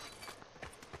roof?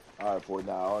 Alright, for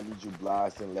now, I need you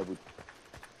blasting level.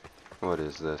 What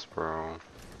is this, bro?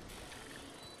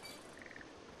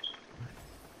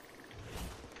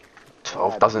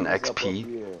 12,000 Alright, please up XP?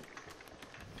 here.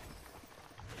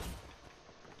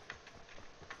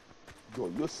 Yo,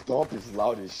 your stomp is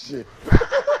loud as shit.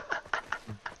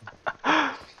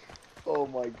 Oh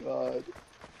my god.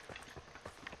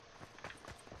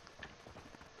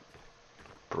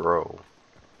 Bro.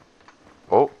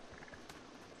 Oh,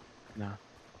 Nah.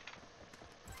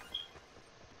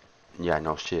 yeah,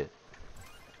 no shit.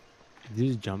 Did you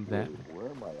just jump that? Wait, where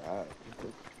am I at?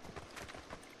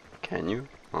 Can you?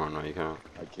 Oh, no, you can't.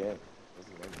 I can't.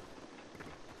 Doesn't let me.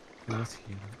 What's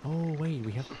here? Oh wait,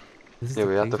 we have. This is Yeah, the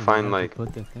we have place to where find, have like,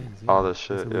 put the things. all the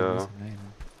That's shit, what we're yeah. missing,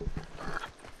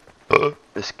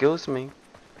 Excuse me.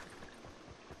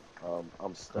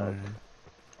 I'm stuck. Alright.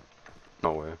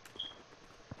 No way.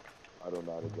 I don't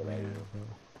know how to get out Where, of here. bro?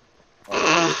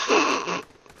 Oh,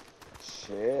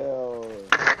 chill.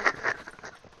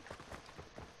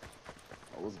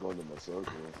 I was going to my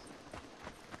circles.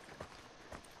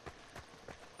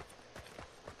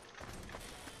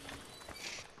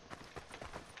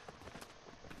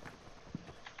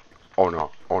 Oh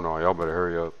no, y'all better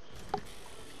hurry up.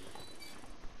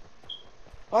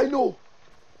 I know.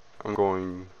 I'm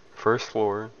going first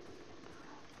floor,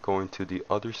 going to the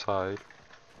other side.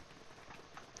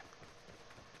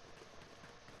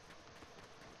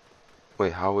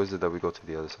 Wait, how is it that we go to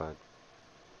the other side?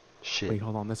 Shit. Wait,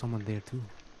 hold on. There's someone there too.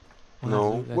 Oh,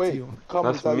 No. that's Wait, you. come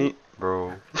That's inside. me,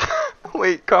 bro.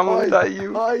 Wait, come on, is that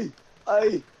you? I.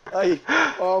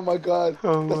 Oh my god.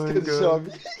 Oh That's my gonna show god.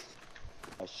 me.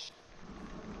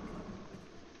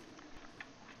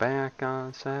 Back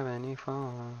on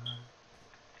 74.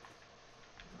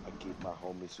 I keep my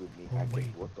homies with me. Oh, I keep, wait.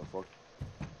 what the fuck?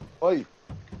 Oi,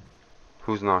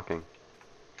 Who's knocking?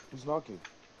 who's knocking?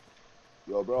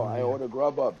 Yo, bro, Oh, I yeah. order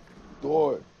grub up.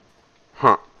 Door.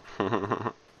 Huh.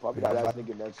 Probably that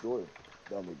nigga next door.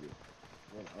 That nigga.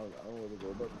 Man, I don't order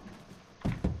grub up.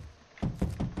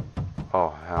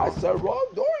 Oh, I hell. said wrong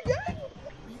door, yeah.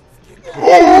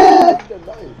 The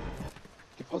knife.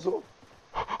 ¿Qué pasó?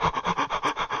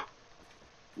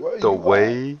 the you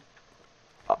way.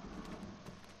 Oh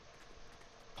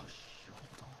shoot,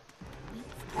 hold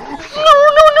on.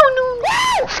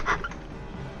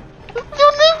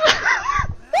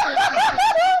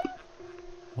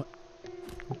 What?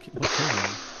 What killed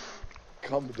him?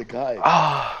 Come with the guy.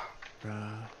 Ah,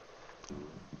 Bruh.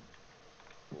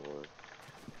 4,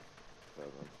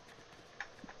 7.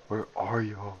 where are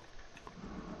y'all?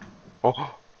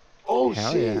 Oh, Oh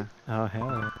Hell shit! yeah. Oh hell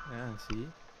yeah. Yeah, see?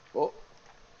 Oh,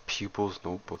 pupil's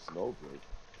notebook. snowbird.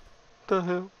 The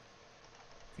hell?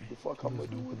 The fuck am I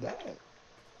doing with that?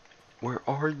 Where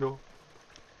are y'all?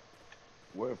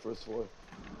 We're in first floor.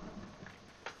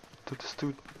 To the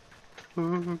student.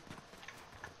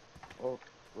 Oh,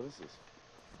 what is this?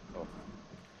 Oh.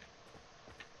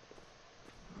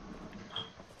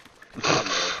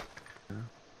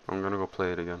 I'm gonna go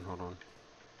play it again. Hold on.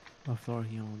 What floor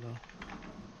he on though?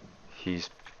 He's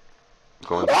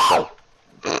going to start.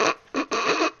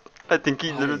 I think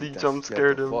he Ay, literally that jump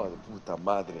scared scared the him. fuck, puta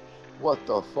madre. What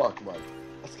the fuck, man?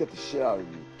 That scared the shit out of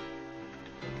me.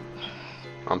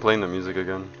 I'm playing the music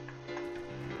again.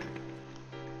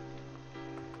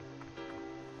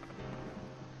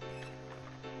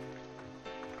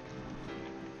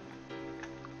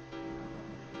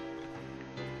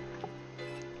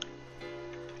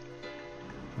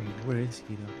 Wait, where is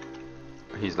he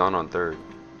though? He's not on third.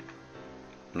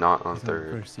 Not on He's not on the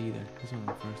third. first either. He's not on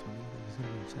the first one either. He's gonna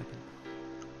be on second.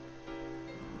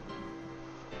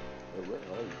 Hey, where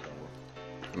are you,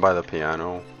 Kyle? By the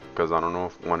piano. Because I don't know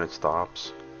if when it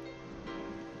stops.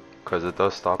 Because it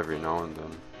does stop every now and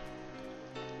then.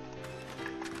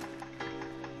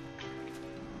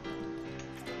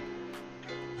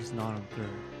 He's not on third.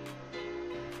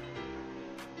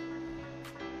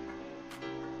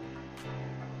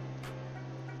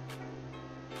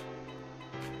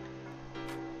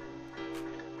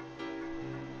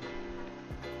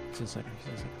 He's in second. He's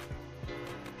in second.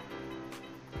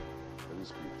 That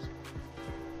is creeps.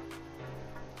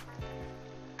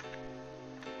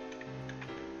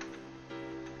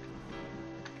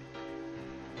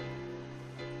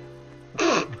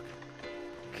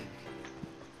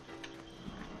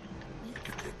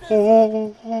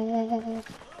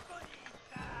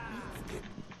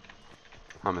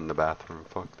 I'm in the bathroom.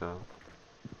 Fuck that.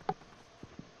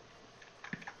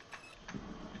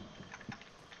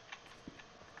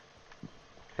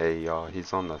 Hey y'all,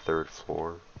 he's on the third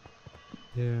floor.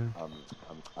 Yeah.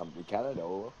 I'm in Canada.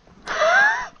 Oh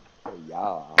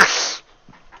yeah.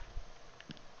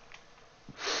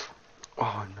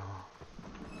 Oh no.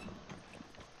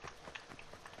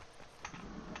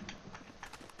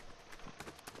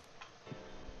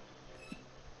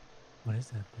 What is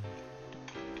that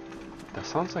thing? That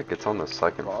sounds like it's on the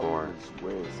second floor. Problem is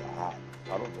where it's at.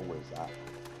 I don't know where it's at.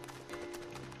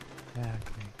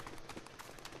 Exactly.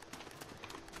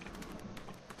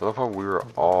 I love how we were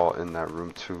all in that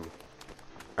room too.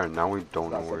 And now we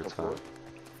don't know It's not where it's second at. floor.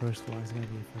 First floor is gonna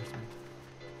be the first one.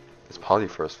 It's probably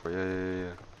first floor.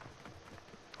 Yeah.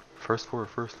 First floor,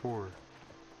 first floor.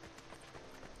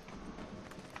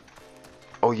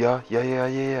 Oh yeah.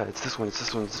 It's this one, it's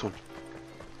this one, it's this one.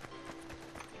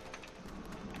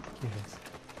 Yes.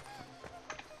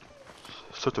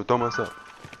 Shut your dumb ass up.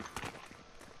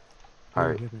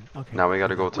 Alright, Okay. now we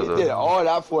gotta go to We the... did all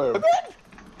that for him.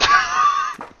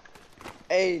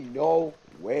 Ain't no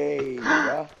way,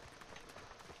 bruh.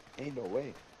 Ain't no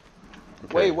way.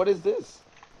 Okay, Wait, what is this?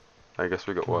 I guess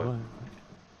we got what?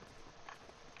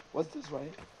 What's this right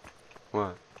here?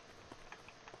 What?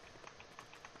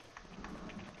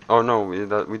 Oh no, we did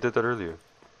that earlier.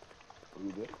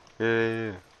 We did?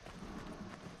 Yeah.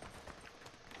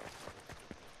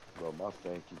 Bro, my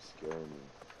fan keeps scaring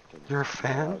me. You're a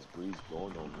fan? This breeze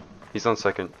blowing on me. He's on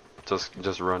second.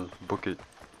 Just run. Book it.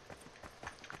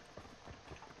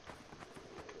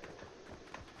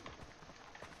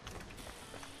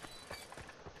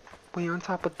 We on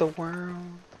top of the world.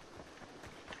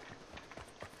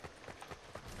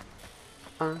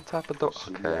 On top of the...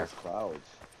 Shitty Okay. ass clouds.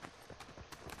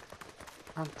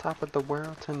 On top of the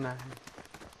world tonight.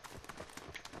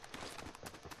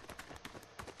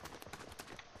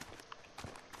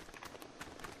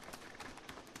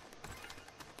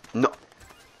 No.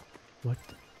 What?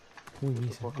 Who are we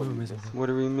missing? fuck What are are we you missing? missing? What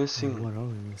are we Yeah, missing? what are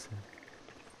we missing?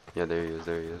 Yeah, there he is.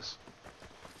 There he is.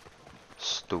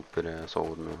 Stupid ass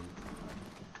old man.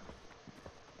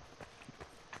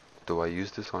 Do I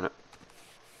use this on it?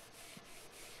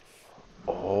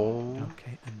 Oh.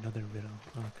 Okay, another riddle.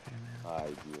 Okay, man.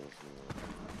 Ideas, man.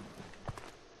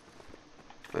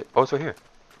 Wait, oh, it's right here.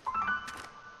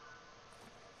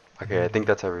 Okay, I think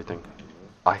that's everything.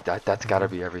 That's gotta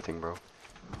be everything, bro.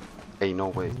 Hey, no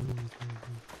way.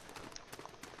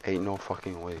 Ain't no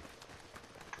fucking way.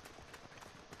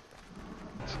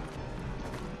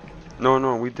 No,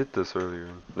 no, we did this earlier.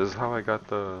 This is how I got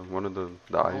the one of the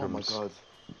Oh items. my god.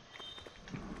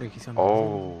 Wait, he's on the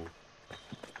Oh.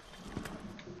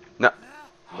 Nah.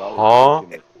 Now Huh?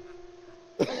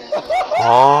 we're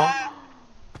Huh?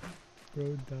 Bro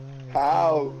died.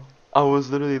 How? I was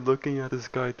literally looking at this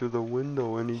guy through the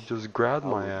window and he just grabbed I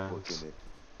my was ass. booking it.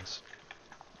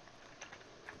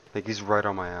 Like he's right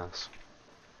on my ass.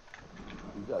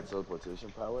 You got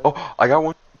teleportation power? Oh, I got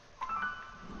one.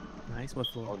 Nice, what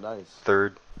floor? Oh, nice.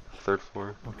 Third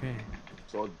floor. Okay.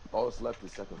 So all that's left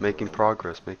is second Making floor.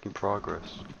 progress, making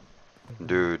progress.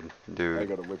 Dude, I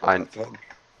gotta wake up I at 10.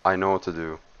 I know what to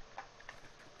do.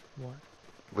 What?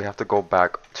 We have to go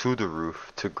back to the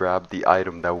roof to grab the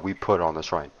item that we put on the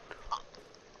shrine.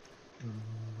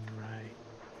 Right.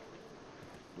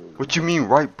 What you mean,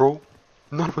 right, bro?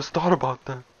 None of us thought about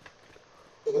that.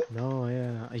 No,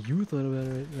 yeah. You thought about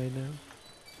it right now.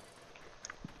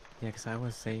 Yeah, because I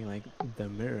was saying, like, the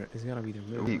mirror. It's gotta be the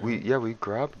mirror. Yeah, we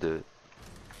grabbed it.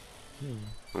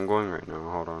 I'm going right now.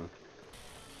 Hold on.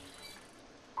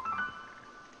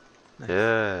 Nice.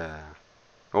 Yeah.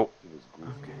 Oh.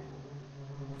 Okay.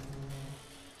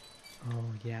 Oh,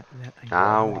 yeah. That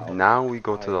I Now we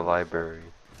go to the library.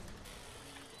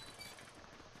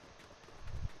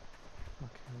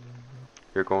 Okay.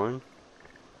 You're going?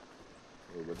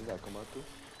 Wait, what did that come out to?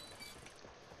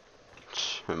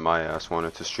 And my ass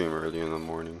wanted to stream early in the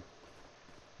morning.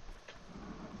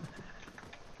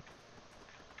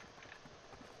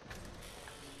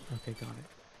 Okay, got it.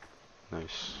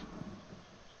 Nice.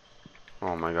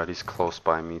 Oh my god, he's close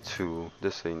by me too.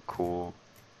 This ain't cool.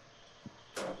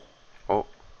 Oh,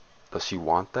 does she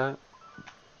want that?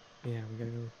 Yeah, we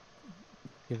gotta go.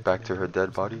 Give it Back to her dead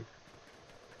or body?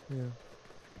 something.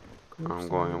 Yeah. I'm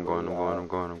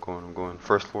going.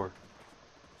 First floor.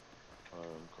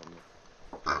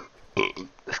 I'm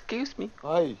Excuse me.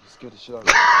 coming. Hi, you scared the shit out of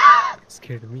me.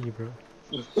 Scared of me, bro.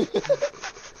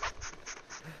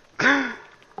 Hi.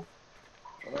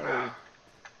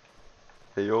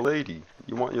 Hey, yo, lady,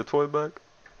 you want your toy back?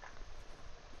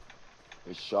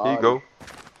 Hey, Sean. Here you go.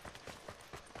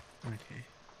 Okay.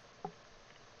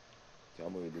 Tell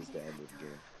me this the end of the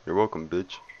game. You're welcome,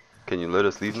 bitch. Can you let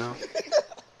us leave now?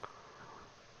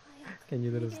 Can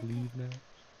you let us leave now?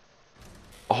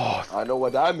 Oh, I know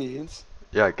what that means.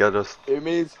 yeah, get us. It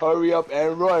means hurry up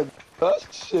and run. That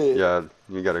shit. Yeah,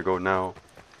 you gotta go now.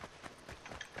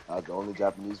 That's the only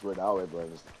Japanese word I ever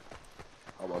understand.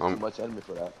 I was too much enemy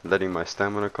for that. Letting my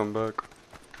stamina come back.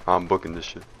 I'm booking this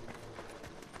shit.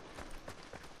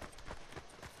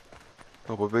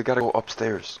 Oh, but we gotta go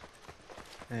upstairs.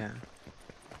 Yeah.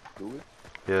 Do it?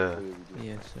 Yeah.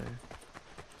 Yes, sir.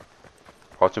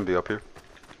 Watch him be up here.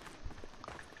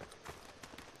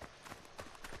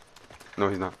 No,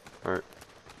 he's not. Alright.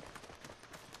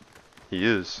 He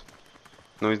is.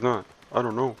 No, he's not. I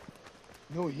don't know.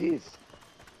 No, he is.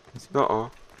 Uh-uh.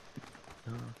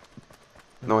 No.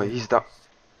 No, he's down.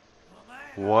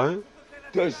 What?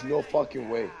 There's no fucking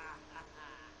way.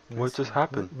 What just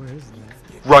happened? Where is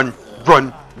that? Run!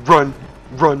 Run! Run!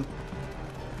 Run!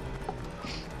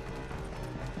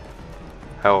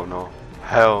 Hell no.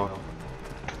 Hell no.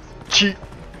 Cheat!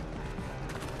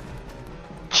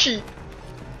 Cheat!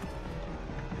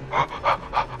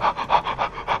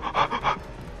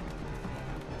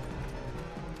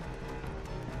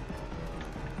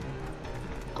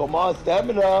 Come on,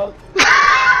 stamina.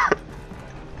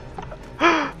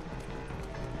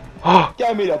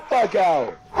 Get me the fuck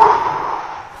out.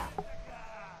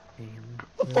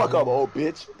 The fuck up, old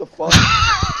bitch. What the fuck?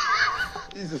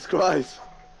 Jesus Christ.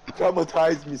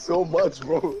 Traumatized me so much,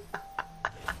 bro.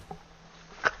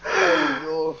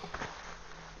 Oh,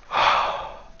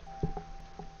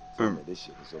 no. Man, this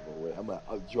shit is over with. I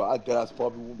deadass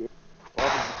probably won't be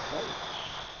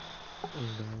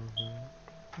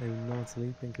I'm not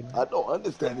sleeping tonight. I don't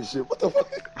understand this shit. What the fuck?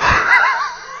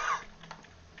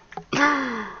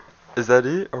 Is that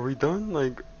it? Are we done?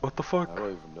 Like, what the fuck? I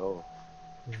don't even know.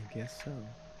 I guess so.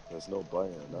 There's no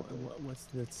button or nothing. What's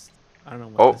this? I don't know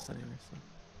what Oh. this thing is. So.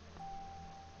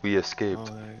 We escaped. Oh,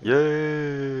 there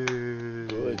Yay!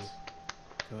 Good.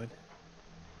 Good.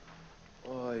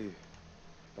 Oy.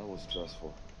 That was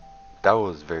stressful. That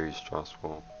was very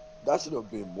stressful. That should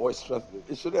have been more stressful.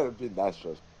 It shouldn't have been that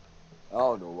stressful. I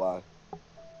don't know why.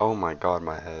 Oh my god,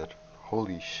 my head.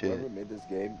 Holy shit. Whoever made this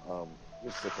game, you're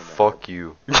sick on the Fuck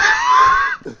you.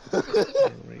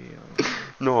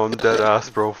 No, I'm dead ass,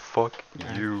 bro. Fuck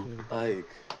you. Like,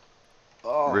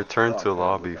 oh, Return fuck, to I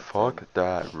lobby. got Fuck 10.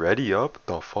 that. Ready up?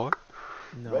 The fuck?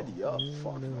 No. Ready up? No,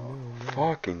 Fuck no.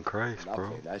 Fucking Christ, I'm not bro.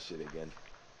 playing that shit again.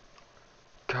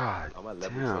 God I'm at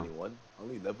level damn. 21.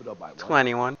 Only leveled up by 1.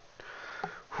 21.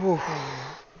 Whew.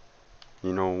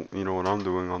 You know what I'm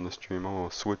doing on the stream? I'm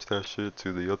gonna switch that shit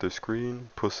to the other screen,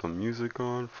 put some music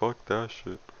on. Fuck that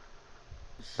shit.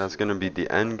 That's gonna be the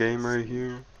end game right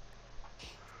here.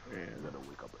 I'm gonna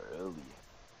wake up early.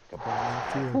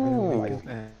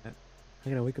 I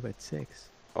gotta wake up at 6.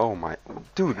 Oh my,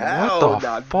 dude, Hell what the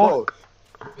nah, fuck? bro.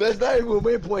 That's not even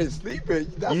main point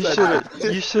sleeping.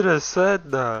 You should have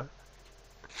said that.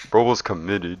 Bro was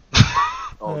committed.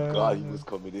 Oh god, he was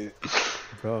committed.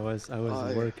 Bro, I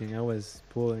was working. I was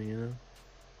pulling, you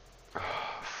know.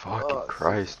 Fucking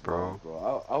Christ, bro.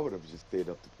 I would have just stayed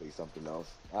up to play something else.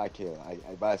 I can't.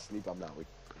 If I sleep, I'm not waking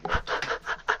up.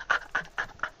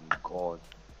 I'm gone.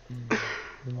 I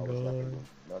was not gonna do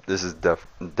nothing. This is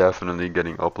definitely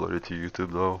getting uploaded to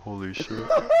YouTube though. Holy shit.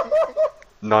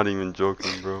 Not even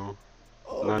joking, bro.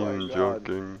 Oh Not my even God.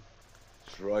 joking.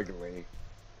 Struggling.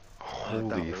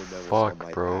 Holy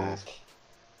fuck, bro.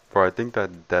 Bro, I think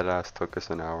that dead ass took us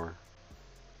an hour.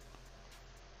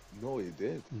 No, it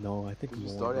did. No, I think We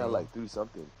more. started at bro. like 3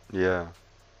 something. Yeah.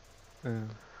 Oh,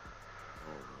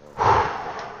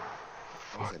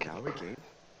 That's an Fucking hour game.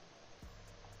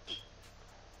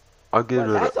 I'll give it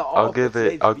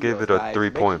a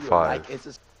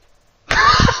 3.5.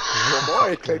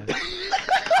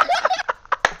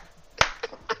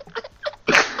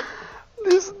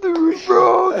 This dude,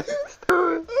 bro.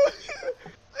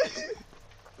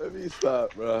 Let me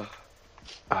stop, bro.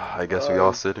 I guess we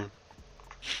all sitting.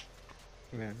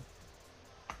 Yeah.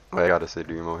 I gotta say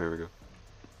Demo, here we go.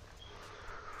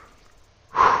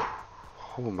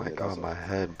 Oh my Yeah, god, my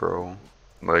head, bro.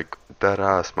 Like, that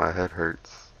ass, my head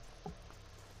hurts.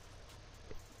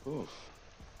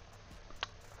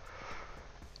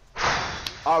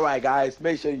 Alright, guys,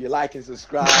 make sure you like and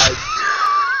subscribe.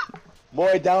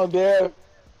 More down there.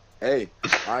 Hey,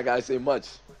 I ain't gotta say much.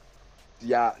 See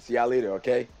y'all later,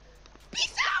 okay?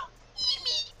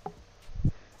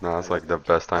 Nah, it's like the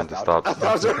best time to That's stop. the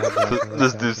outro.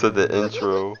 This dude said the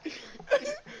intro.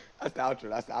 That's the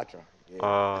outro. Yeah,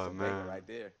 Oh, that's a banger man. right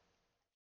there.